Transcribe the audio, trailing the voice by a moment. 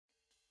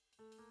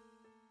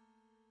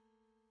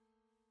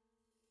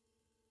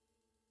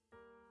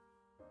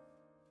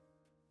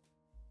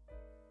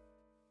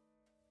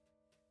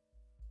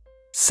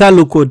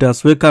Salut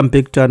coders, welcome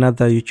back to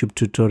another YouTube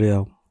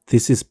tutorial.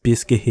 This is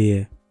Bisky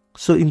here.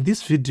 So in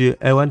this video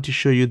I want to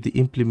show you the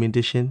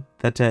implementation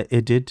that I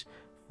added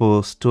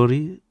for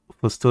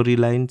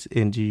storylines,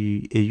 and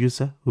a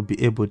user will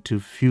be able to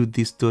view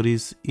these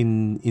stories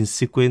in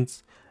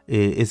sequence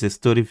as a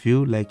story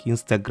view like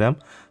Instagram.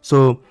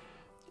 So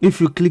if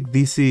you click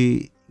this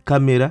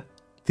camera,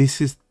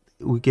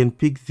 we can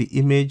pick the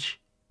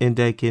image, and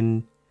I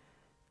can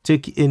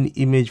take any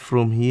image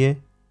from here,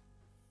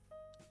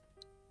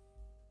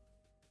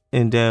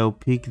 and I'll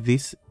pick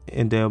this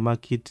and I'll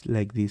mark it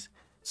like this.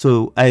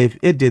 So I've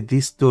added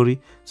this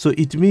story, so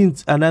it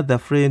means another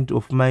friend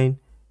of mine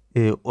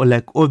or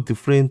like all the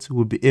friends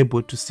will be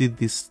able to see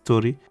this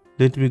story.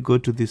 Let me go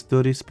to the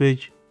stories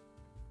page.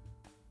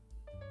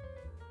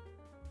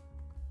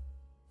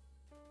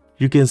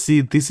 You can see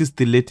this is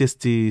the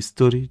latest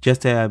story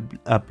just I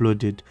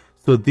uploaded.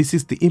 So this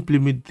is the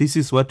this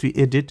is what we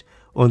added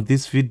on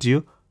this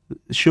video,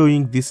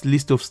 showing this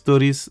list of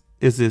stories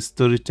as a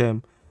story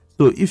time.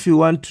 So if you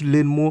want to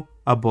learn more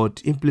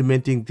about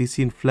implementing this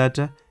in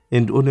Flutter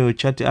and on your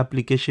chat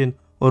application,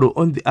 or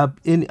on the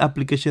any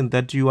application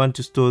that you want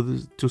to store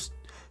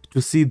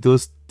to see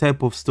those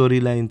type of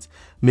storylines,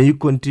 may you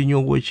continue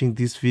watching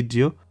this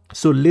video.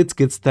 So let's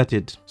get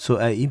started. So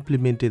I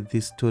implemented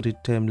this story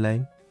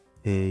timeline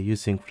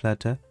using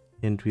Flutter,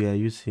 and we are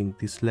using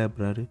this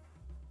library,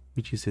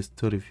 which is a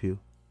story view.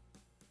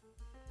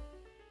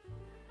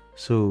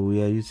 So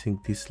we are using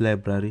this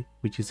library,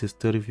 which is a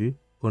story view,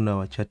 on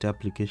our chat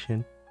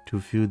application to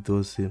view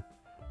those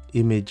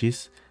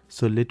images.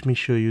 So let me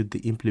show you the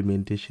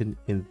implementation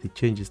and the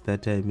changes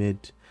that I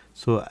made.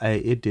 So I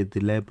added the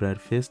library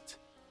first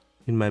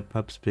in my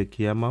PubSpec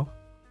YAML,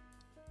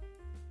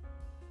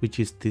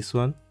 which is this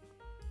one.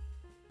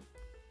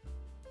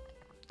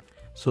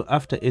 So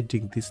after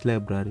adding this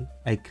library,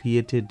 I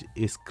created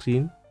a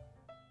screen,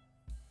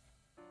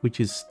 which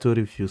is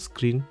story view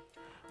screen,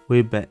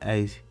 whereby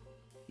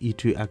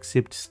it will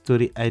accept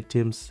story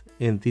items,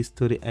 and these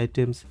story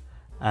items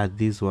are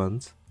these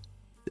ones,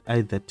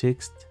 either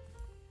text,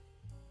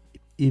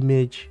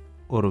 image,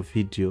 or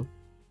video.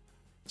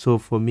 So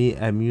for me,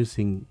 I'm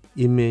using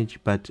image,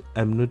 but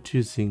I'm not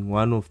using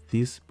one of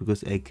these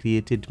because I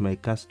created my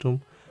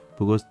custom,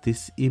 because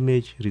this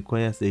image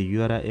requires a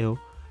URL,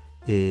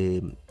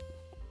 an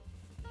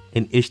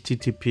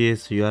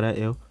HTTPS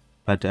URL,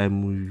 but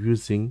I'm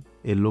using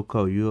a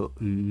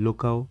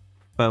local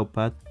file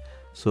path.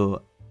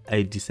 So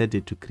I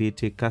decided to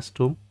create a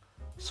custom.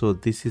 So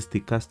this is the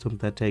custom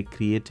that I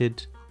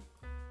created.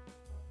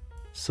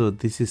 So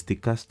this is the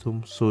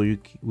custom. So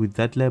with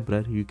that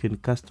library, you can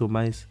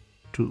customize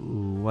to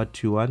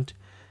what you want.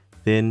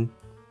 Then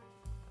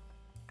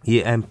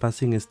here I'm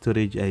passing a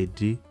storage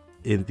ID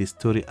and the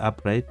story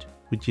upright,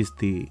 which is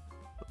the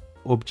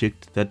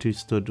object that we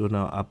stored on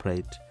our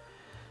upright.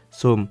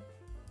 So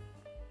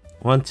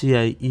once you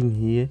are in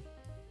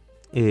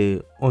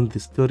here on the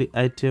story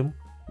item,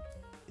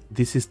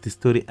 this is the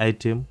story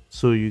item.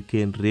 So you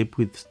can wrap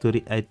with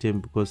story item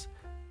because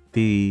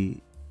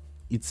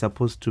it's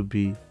supposed to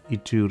be,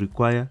 it will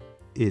require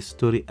a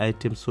story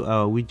item. So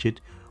our widget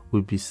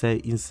will be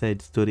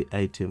inside story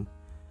item.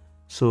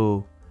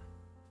 So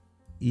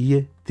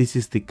here, this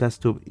is the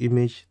custom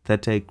image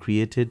that I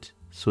created.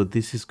 So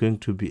this is going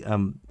to be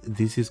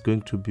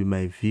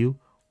my view,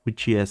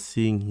 which you are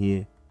seeing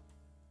here.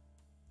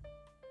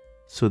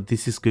 So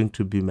this is going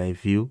to be my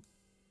view,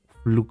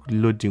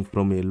 loading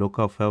from a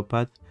local file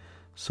path.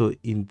 So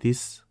in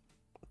this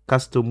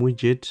custom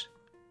widget,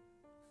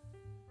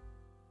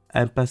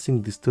 I'm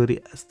passing the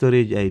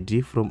storage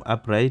ID from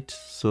upright.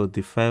 So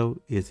the file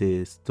is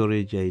a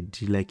storage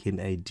ID, like an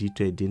ID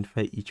to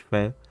identify each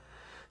file.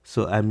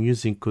 So I'm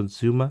using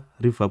consumer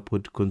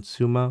riverpod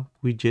consumer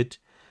widget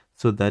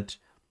so that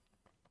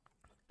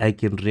I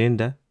can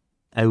render.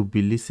 I will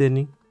be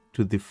listening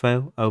to the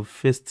file. I'll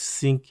first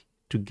sync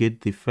to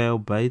get the file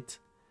byte.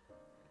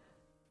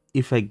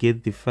 If I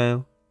get the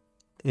file,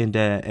 and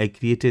I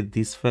created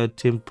this file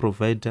temp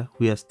provider,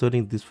 we are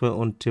storing this file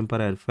on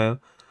temporary file,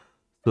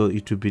 so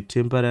it will be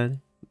temporary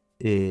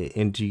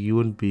and you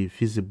won't be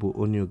visible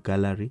on your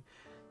gallery.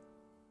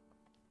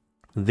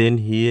 Then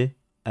here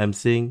I'm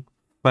saying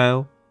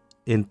file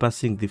and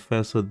passing the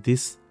file. So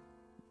this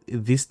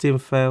temp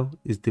file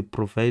is the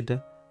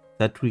provider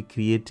that we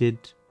created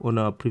on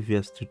our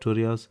previous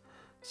tutorials.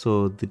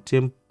 So the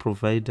temp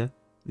provider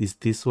is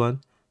this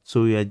one.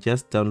 So we are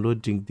just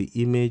downloading the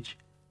image.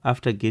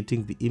 After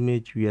getting the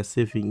image, we are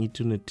saving it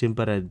in a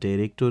temporary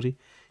directory.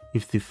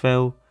 If the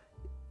file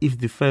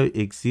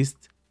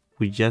exists,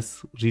 we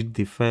just read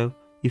the file.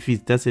 If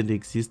it doesn't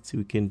exist,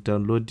 we can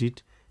download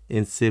it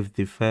and save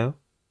the file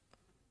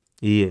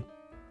here.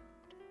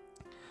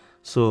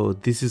 So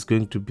this is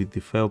going to be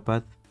the file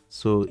path.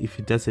 So if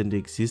it doesn't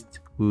exist,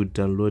 we will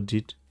download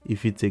it.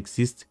 If it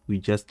exists, we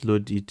just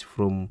load it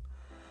from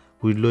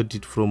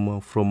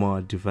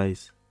our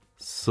device.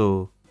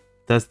 So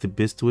that's the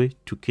best way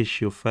to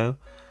cache your file.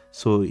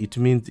 So it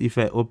means if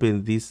I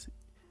open this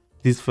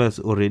file is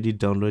already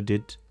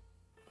downloaded.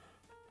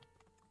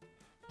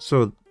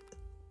 So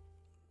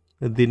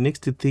the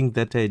next thing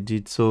that I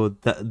did, so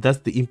that's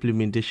the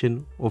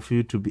implementation of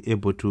you to be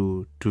able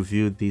to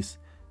view this.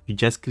 You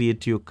just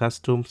create your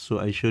custom. So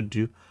I showed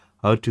you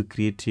how to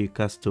create a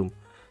custom.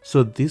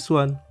 So this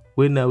one,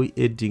 when are we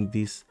adding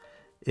this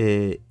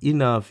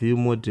in our view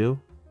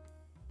model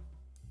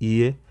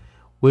here?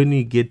 When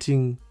we're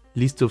getting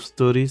list of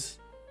stories,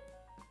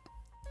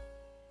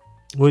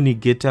 when we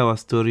get our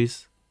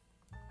stories,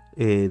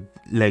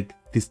 like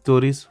the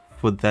stories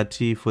for that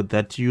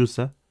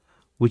user,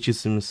 which is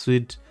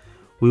immersive,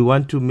 we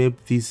want to map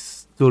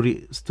these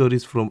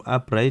stories from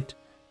upright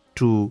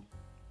to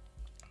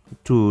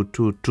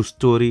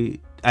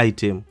story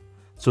item.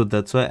 So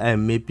that's why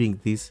I'm mapping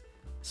this.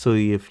 So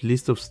you have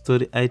list of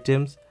story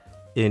items,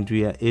 and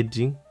we are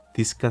adding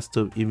this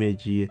custom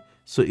image here.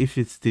 So if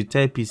it's the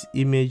type is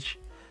image,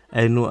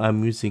 I know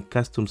I'm using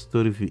custom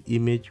story view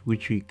image,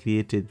 which we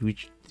created,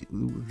 which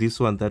this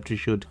one that we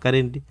showed.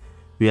 Currently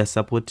we are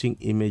supporting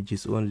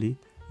images only.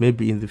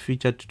 Maybe in the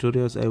future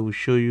tutorials I will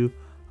show you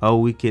how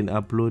we can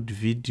upload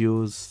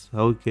videos,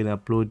 how we can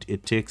upload a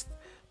text,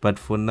 but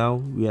for now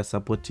we are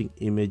supporting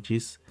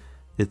images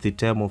at the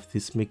time of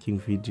this making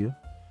video.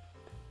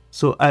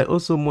 So I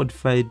also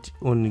modified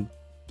on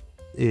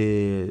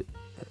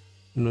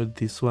not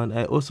this one,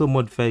 I also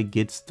modified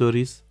get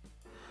stories.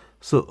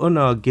 So on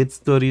our get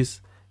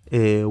stories,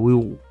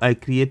 I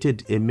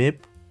created a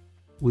map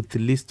with the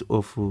list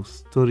of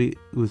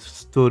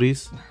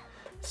stories.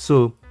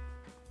 So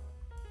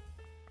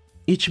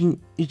each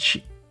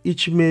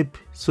map,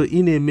 so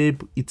in a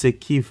map it's a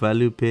key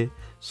value pair.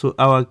 So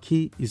our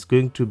key is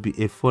going to be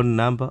a phone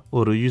number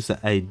or a user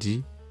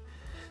ID.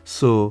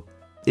 So,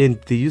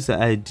 and the user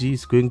ID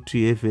is going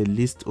to have a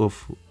list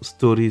of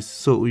stories.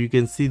 So you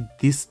can see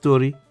this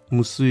story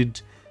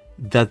Musuid,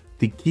 that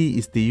the key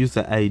is the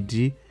user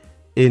ID,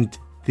 and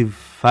the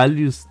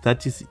values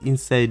that is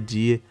inside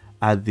here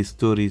are the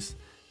stories.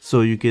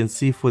 So you can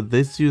see for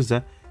this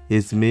user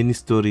has many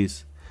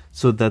stories.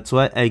 So that's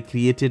why I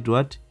created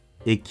what?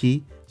 A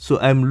key. So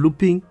I'm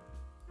looping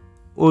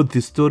all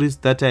the stories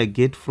that I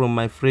get from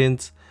my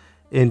friends,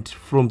 and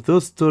from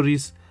those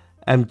stories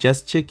I'm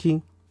just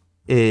checking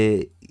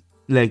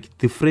like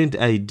the friend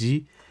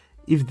ID.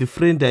 If the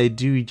friend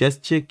ID, we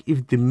just check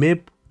if the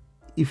map,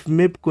 if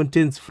map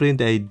contains friend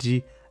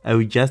ID, I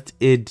will just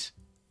add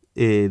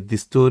the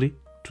story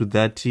to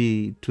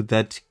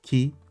that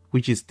key,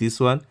 which is this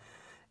one.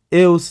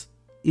 Else,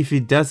 if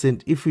it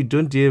doesn't, if we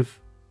don't have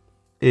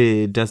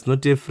does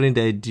not have friend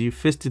ID,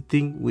 first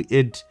thing we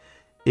add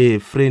a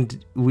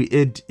friend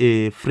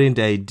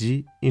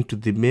ID into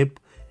the map,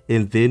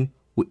 and then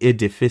we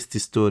add a first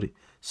story.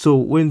 So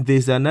when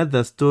there's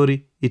another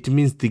story, it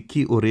means the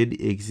key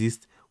already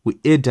exists. We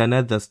add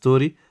another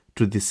story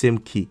to the same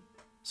key.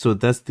 So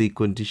that's the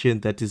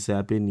condition that is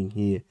happening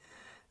here.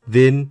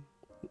 Then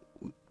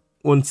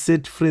on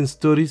set friend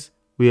stories,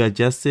 we are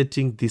just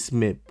setting this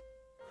map.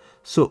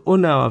 So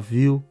on our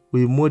view,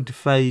 we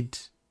modified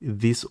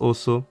this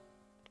also.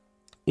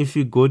 If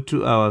you go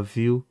to our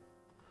view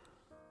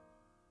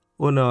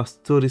on our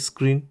story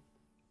screen,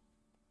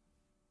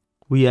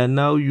 we are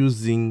now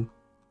using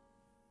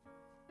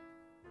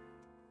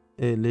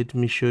let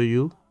me show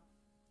you.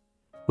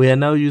 We are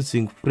now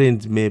using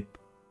friend map.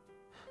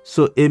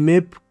 So a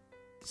map,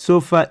 so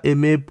far a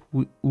map,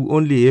 we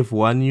only have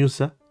one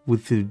user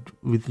with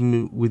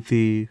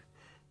the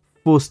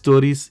 4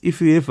 stories. If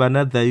you have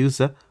another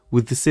user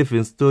with the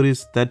 7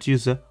 stories, that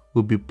user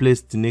will be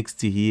placed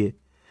next to here.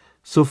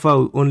 So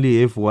far we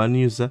only have one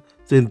user.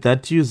 Then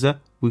that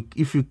user,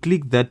 if you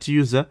click that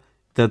user,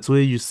 that's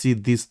where you see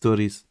these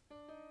stories.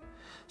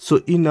 So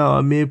in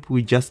our map,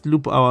 we just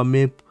loop our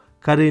map.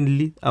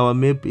 Currently our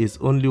map is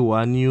only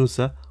one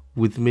user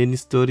with many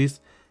stories.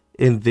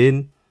 And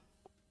then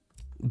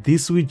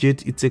this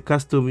widget, it's a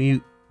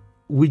custom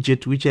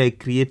widget which I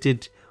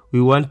created.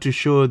 We want to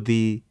show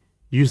the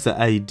user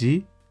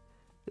ID,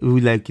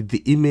 we like the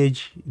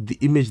image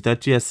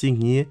that you are seeing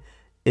here,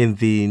 and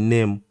the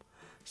name.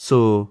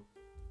 So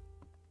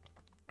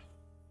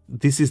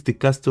this is the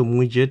custom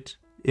widget,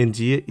 and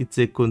here it's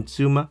a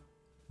consumer.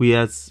 We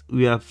are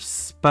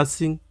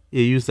passing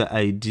a user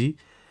ID,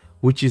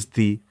 which is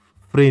the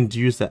friend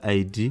user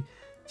ID.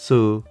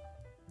 So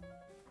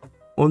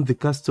on the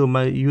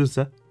customer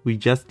user, we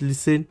just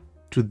listen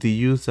to the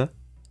user.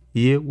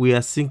 Here we are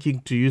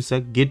syncing to user,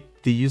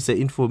 get the user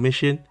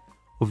information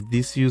of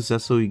this user.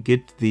 So we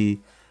get the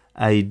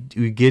ID,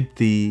 we get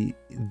the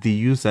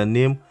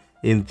username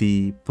and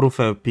the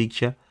profile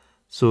picture.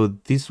 So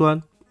this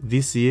one,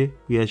 this here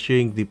we are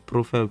showing the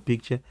profile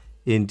picture,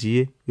 and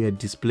here we are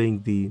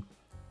displaying the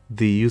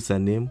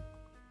username,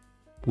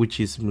 which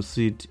is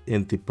Musid,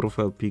 and the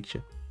profile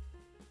picture.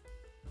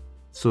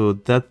 So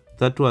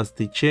that was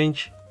the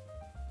change.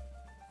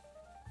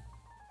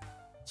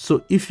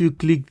 So if you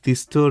click the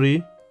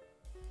story,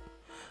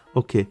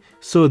 okay,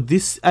 so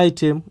this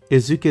item,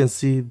 as you can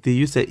see, the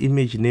user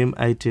image name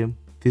item,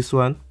 this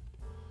one,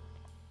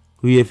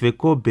 we have a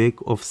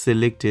callback of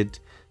selected.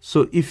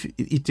 So if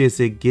it is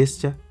a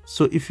gesture,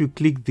 so if you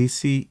click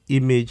this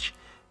image,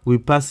 we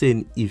pass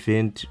an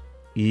event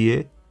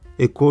here,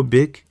 a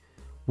callback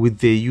with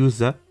the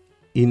user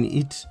in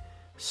it.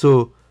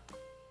 So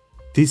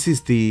this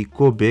is the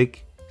callback.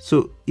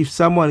 So if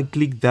someone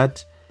click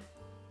that,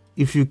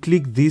 if you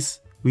click this,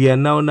 we are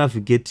now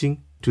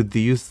navigating to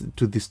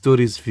the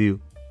stories view.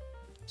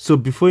 So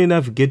before you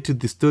navigate to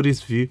the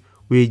stories view,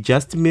 we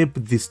just map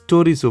the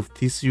stories of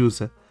this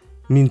user.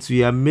 Means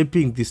we are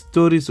mapping the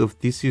stories of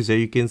this user.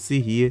 You can see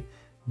here,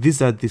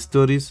 these are the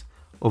stories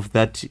of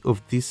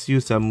this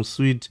user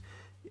Muswid,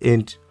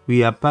 and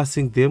we are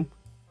passing them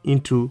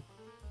into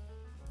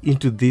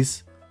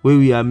this, where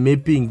we are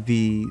mapping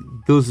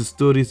those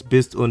stories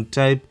based on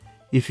type.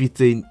 If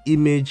it's an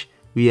image,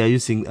 we are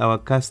using our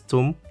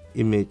custom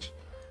image,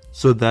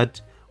 so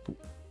that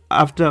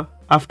after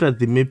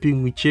the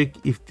mapping, we check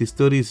if the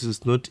story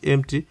is not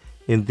empty,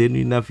 and then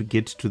we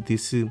navigate to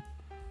this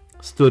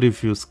story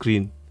view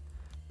screen,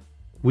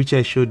 which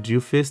I showed you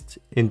first,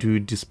 and we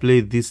will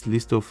display this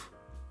list of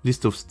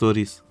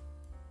stories.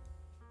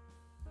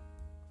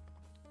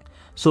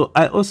 So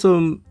I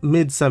also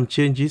made some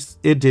changes.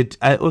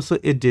 I also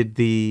added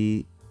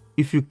the,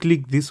 if you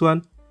click this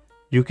one,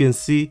 you can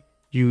see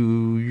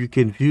you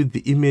can view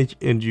the image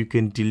and you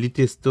can delete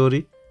a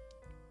story.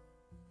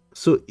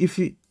 So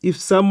if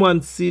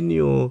someone's seen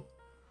your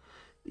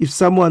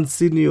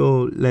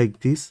like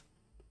this,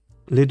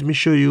 let me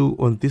show you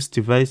on this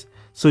device.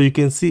 So you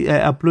can see I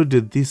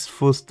uploaded these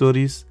 4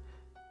 stories,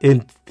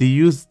 and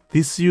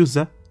this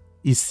user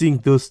is seeing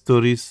those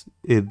stories.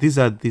 These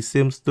are the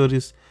same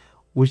stories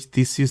which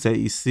this user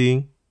is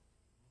seeing.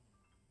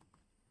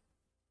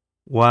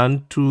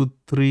 1, 2,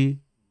 3,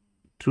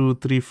 2,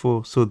 3,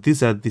 4. So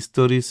these are the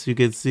stories you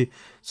can see.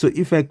 So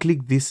if I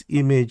click this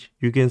image,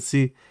 you can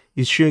see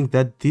it's showing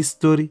that this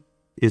story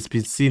has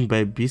been seen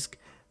by Bisq.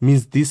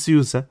 Means this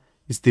user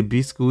is the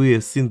Bisq who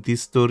has seen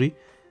this story.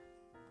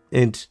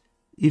 And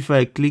if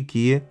I click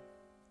here,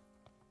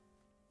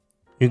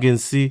 you can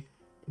see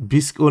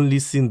Bisq only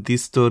seen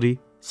this story.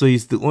 So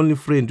he's the only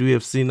friend who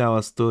have seen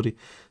our story.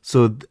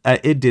 So I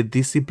added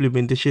this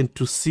implementation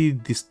to see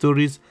the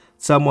stories,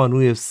 someone who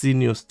have seen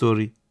your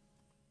story.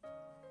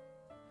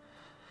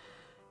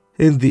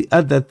 And the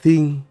other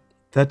thing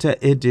that I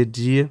added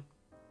here,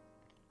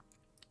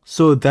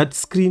 so that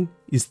screen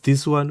is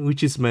this one,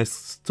 which is my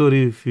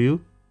story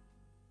view.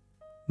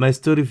 My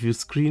story view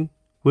screen,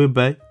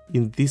 whereby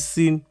in this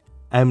scene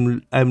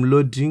I'm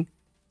loading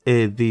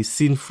the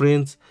scene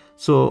friends.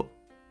 So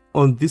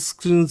on this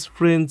screen's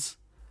friends,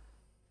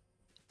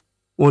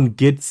 on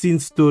get scene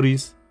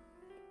stories,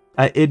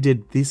 I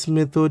added this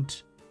method,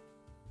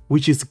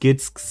 which is get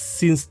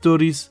scene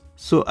stories.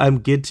 So I'm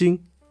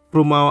getting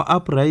from our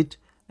app, right?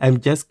 I'm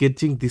just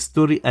getting the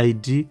story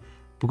ID,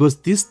 because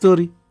this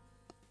story,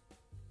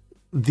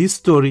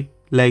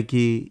 like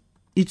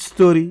each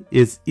story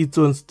is its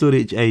own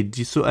storage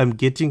ID. So I'm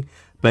getting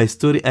by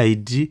story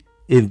ID,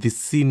 and the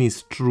scene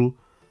is true.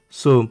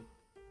 So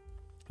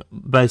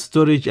by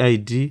storage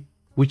ID,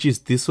 which is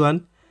this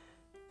one,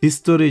 this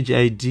storage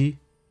ID,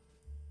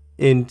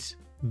 and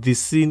the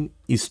scene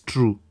is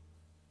true.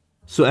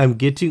 So I'm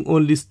getting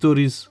only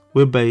stories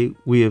whereby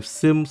we have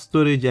same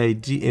storage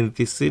ID and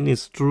the scene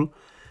is true.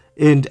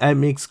 And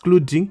I'm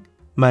excluding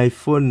my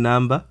phone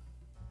number.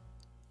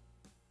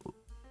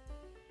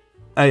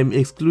 I'm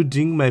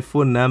excluding my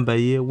phone number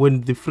here.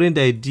 When the friend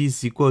ID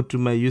is equal to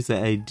my user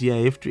ID,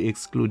 I have to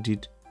exclude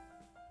it.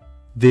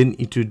 Then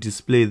it will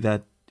display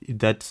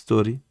that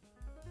story.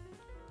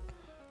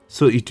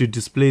 So it will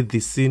display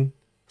the scene.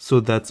 So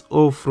that's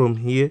all from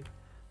here.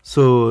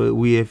 So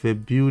we have a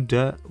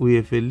builder, we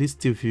have a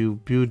list view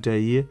builder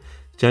here,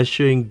 just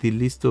showing the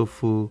list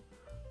of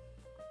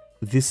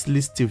this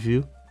list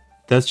view.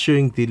 That's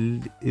showing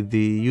the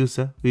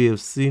user we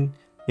have seen,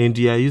 and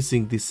we are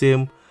using the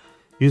same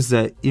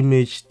user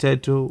image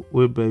title,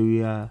 whereby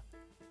we are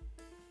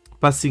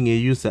passing a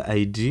user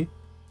ID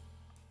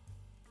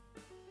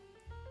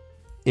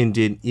and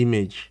an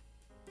image.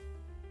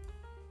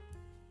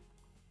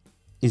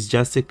 It's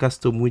just a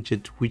custom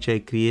widget which I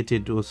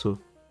created also.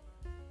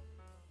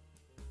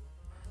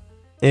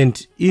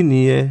 And in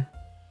here,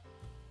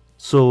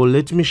 so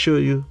let me show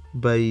you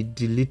by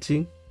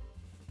deleting.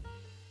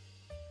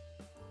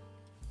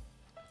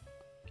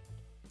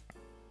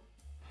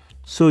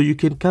 So you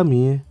can come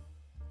here,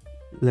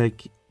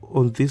 like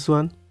on this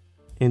one,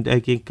 and I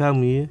can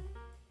come here,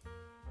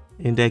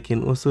 and I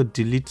can also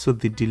delete. So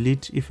the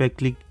delete, if I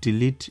click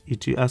delete,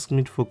 it will ask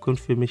me for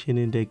confirmation,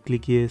 and I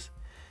click yes,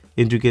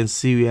 and you can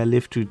see we are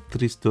left with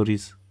 3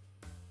 stories.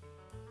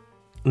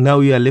 Now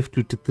we are left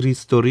with 3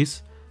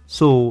 stories.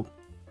 So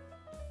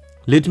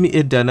let me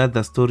add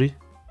another story.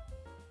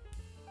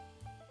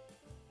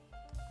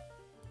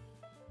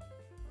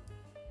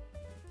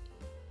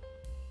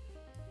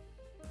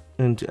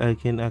 And I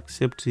can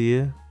accept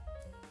here.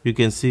 You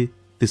can see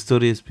the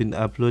story has been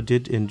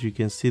uploaded, and you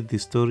can see the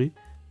story.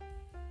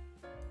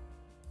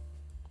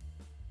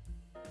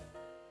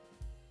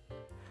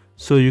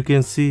 So you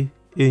can see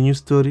a new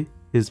story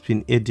has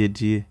been added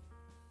here.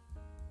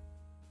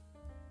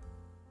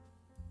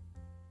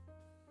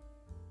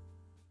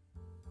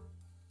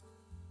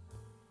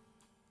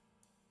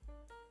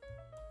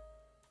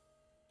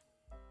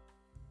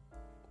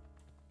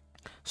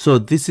 So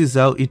this is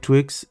how it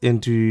works,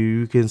 and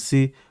you can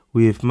see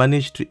we have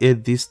managed to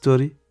add this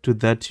story to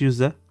that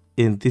user,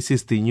 and this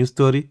is the new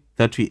story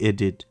that we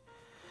added.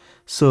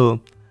 So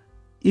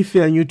if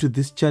you are new to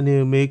this channel,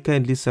 you may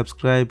kindly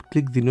subscribe,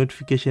 click the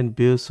notification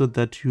bell so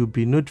that you'll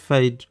be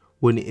notified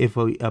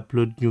whenever we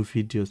upload new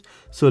videos.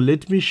 So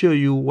let me show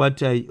you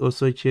what I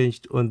also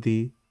changed on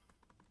the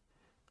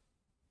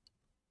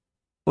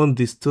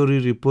story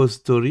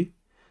repository.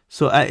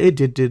 So I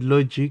added the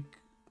logic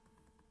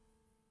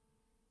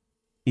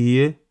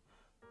here.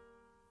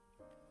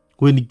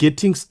 When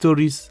getting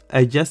stories,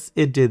 I just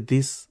added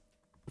this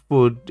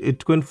for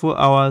 24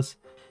 hours.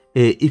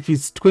 If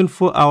it's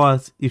 24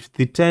 hours, if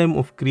the time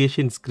of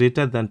creation is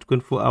greater than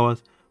 24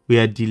 hours, we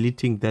are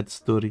deleting that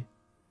story.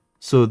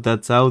 So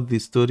that's how the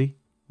story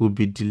will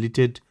be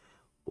deleted,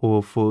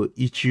 or for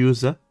each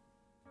user,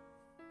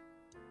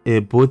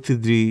 both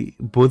the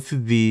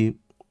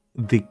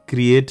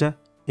creator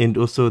and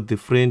also the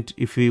friend.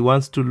 If he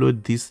wants to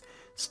load this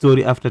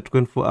story after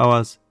 24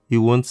 hours, he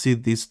won't see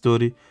this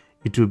story,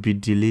 it will be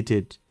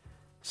deleted.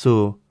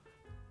 So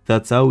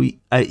that's how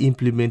I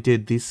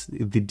implemented this,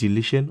 the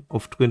deletion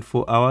of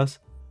 24 hours.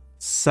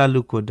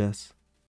 Salut coders.